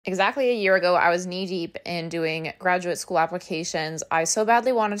Exactly a year ago, I was knee-deep in doing graduate school applications. I so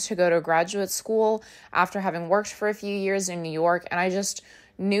badly wanted to go to graduate school after having worked for a few years in New York, and I just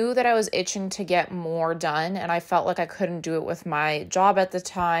knew that I was itching to get more done, and I felt like I couldn't do it with my job at the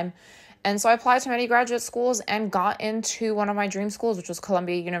time. And so I applied to many graduate schools and got into one of my dream schools, which was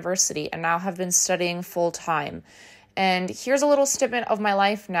Columbia University, and now have been studying full-time. And here's a little snippet of my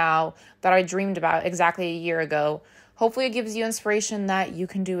life now that I dreamed about exactly a year ago. Hopefully it gives you inspiration that you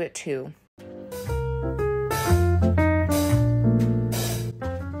can do it too.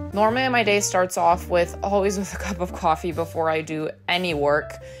 Normally my day starts off always with a cup of coffee before I do any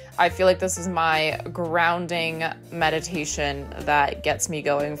work. I feel like this is my grounding meditation that gets me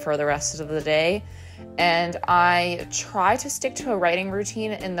going for the rest of the day. And I try to stick to a writing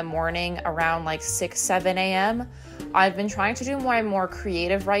routine in the morning around 6, 7 a.m. I've been trying to do more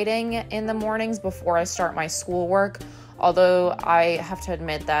creative writing in the mornings before I start my schoolwork, although I have to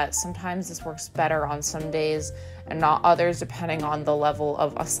admit that sometimes this works better on some days and not others, depending on the level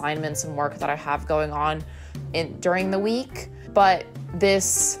of assignments and work that I have going on during the week. But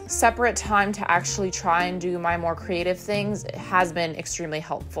this separate time to actually try and do my more creative things has been extremely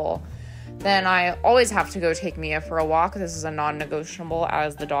helpful. Then I always have to go take Mia for a walk. This is a non-negotiable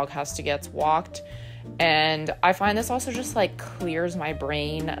as the dog has to get walked. And I find this also just clears my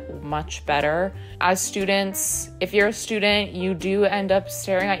brain much better. As students, if you're a student, you do end up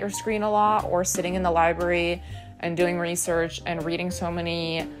staring at your screen a lot or sitting in the library and doing research and reading so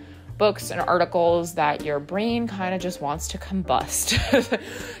many books and articles that your brain kind of just wants to combust.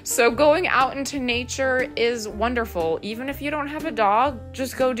 So going out into nature is wonderful. Even if you don't have a dog,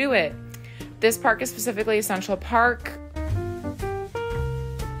 just go do it. This park is specifically Central Park.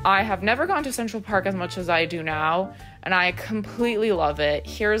 I have never gone to Central Park as much as I do now, and I completely love it.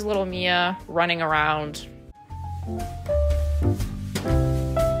 Here's little Mia running around.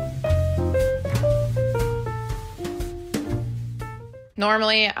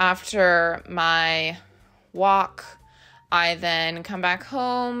 Normally, after my walk, I then come back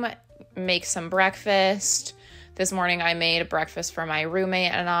home, make some breakfast. This morning, I made breakfast for my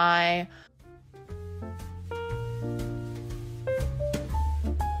roommate and I.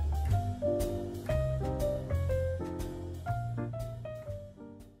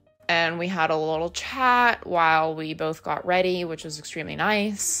 And we had a little chat while we both got ready, which was extremely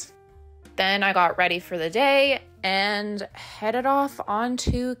nice. Then I got ready for the day and headed off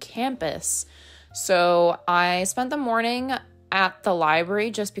onto campus. So I spent the morning at the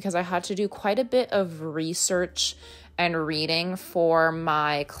library just because I had to do quite a bit of research and reading for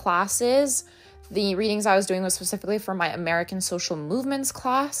my classes. The readings I was doing was specifically for my American Social Movements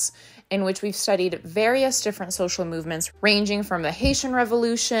class, in which we've studied various different social movements, ranging from the Haitian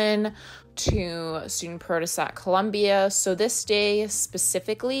Revolution to student protests at Columbia. So this day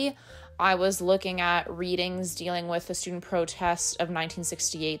specifically, I was looking at readings dealing with the student protest of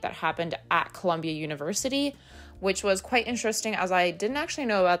 1968 that happened at Columbia University, which was quite interesting as I didn't actually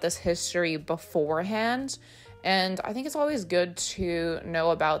know about this history beforehand. And I think it's always good to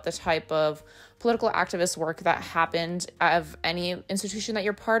know about the type of political activist work that happened of any institution that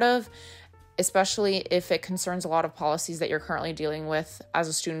you're part of, especially if it concerns a lot of policies that you're currently dealing with as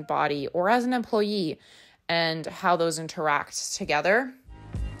a student body or as an employee, and how those interact together.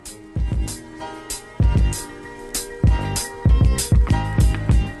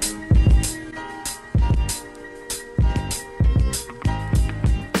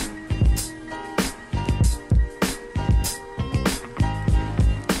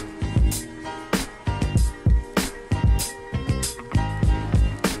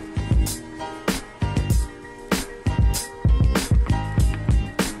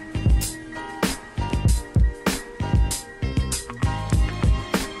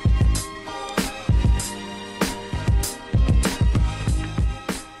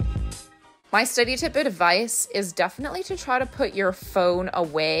 My study tip advice is definitely to try to put your phone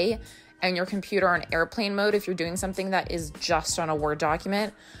away and your computer on airplane mode if you're doing something that is just on a Word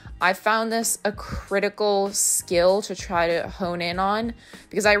document. I found this a critical skill to try to hone in on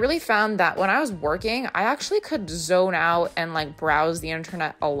because I really found that when I was working, I actually could zone out and browse the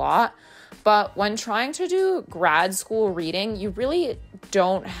internet a lot. But when trying to do grad school reading, you really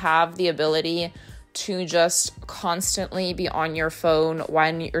don't have the ability to just constantly be on your phone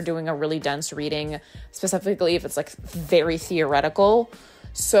when you're doing a really dense reading, specifically if it's very theoretical.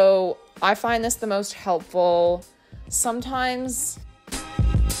 So I find this the most helpful. Sometimes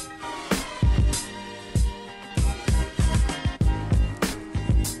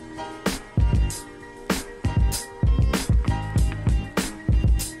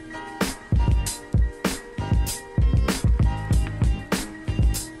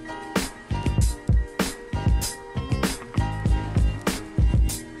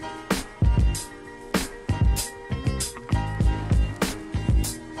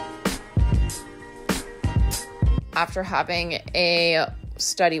after having a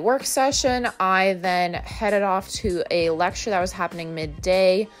study work session, I then headed off to a lecture that was happening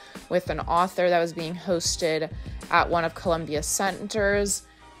midday with an author that was being hosted at one of Columbia's centers.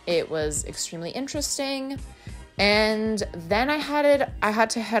 It was extremely interesting. And then I had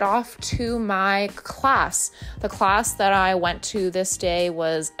to head off to my class. The class that I went to this day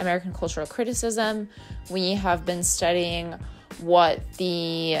was American Cultural Criticism. We have been studying what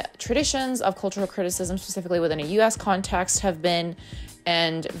the traditions of cultural criticism, specifically within a U.S. context, have been,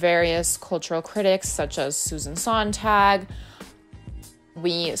 and various cultural critics such as Susan Sontag.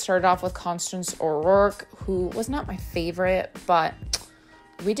 We started off with Constance O'Rourke, who was not my favorite, but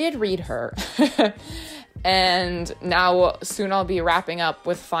we did read her. And now soon I'll be wrapping up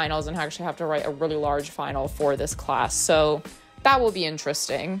with finals and actually have to write a really large final for this class. So that will be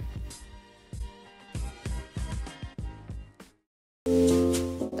interesting.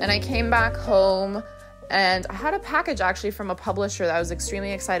 And I came back home and I had a package actually from a publisher that I was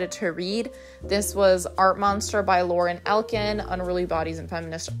extremely excited to read. This was Art Monster by Lauren Elkin, Unruly Bodies in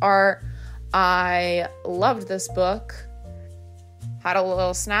Feminist Art. I loved this book, had a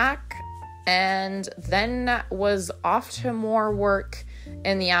little snack, and then was off to more work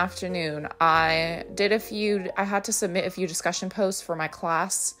in the afternoon. I had to submit a few discussion posts for my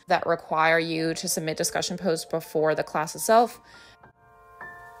class that require you to submit discussion posts before the class itself.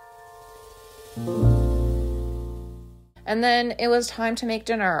 And then it was time to make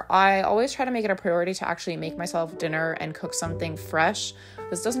dinner. I always try to make it a priority to actually make myself dinner and cook something fresh.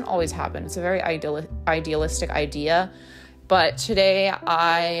 This doesn't always happen. It's a very idealistic idea. But today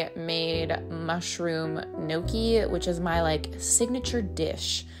I made mushroom gnocchi, which is my signature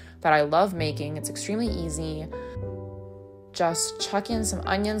dish that I love making. It's extremely easy. Just chuck in some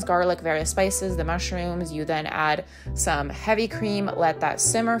onions, garlic, various spices, the mushrooms. You then add some heavy cream, let that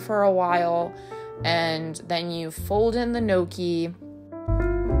simmer for a while, and then you fold in the gnocchi.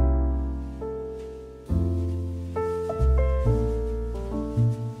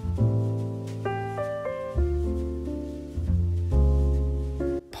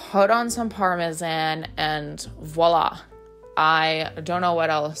 Put on some Parmesan, and voila. I don't know what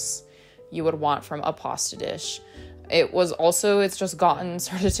else you would want from a pasta dish. It's just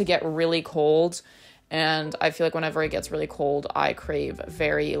started to get really cold, and I feel like whenever it gets really cold, I crave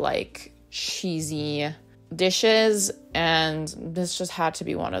very cheesy dishes, and this just had to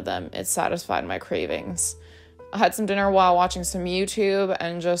be one of them. It satisfied my cravings. I had some dinner while watching some YouTube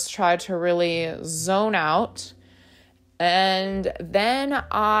and just tried to really zone out. And then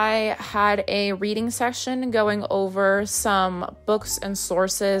I had a reading session going over some books and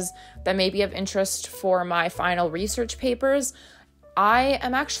sources that may be of interest for my final research papers. I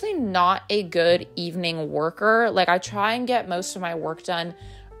am actually not a good evening worker. I try and get most of my work done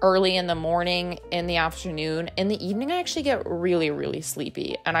early in the morning, in the afternoon. In the evening, I actually get really, really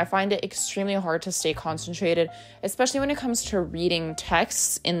sleepy, and I find it extremely hard to stay concentrated, especially when it comes to reading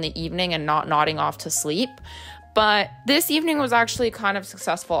texts in the evening and not nodding off to sleep. But this evening was actually kind of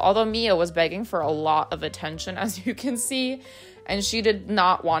successful, although Mia was begging for a lot of attention, as you can see, and she did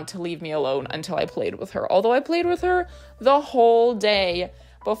not want to leave me alone until I played with her. Although I played with her the whole day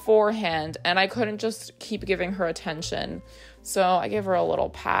beforehand, and I couldn't just keep giving her attention. So I gave her a little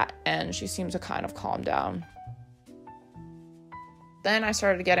pat, and she seemed to kind of calm down. Then I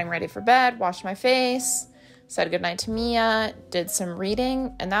started getting ready for bed, washed my face, said goodnight to Mia, did some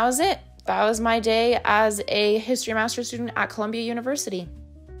reading, and that was it. That was my day as a history master's student at Columbia University.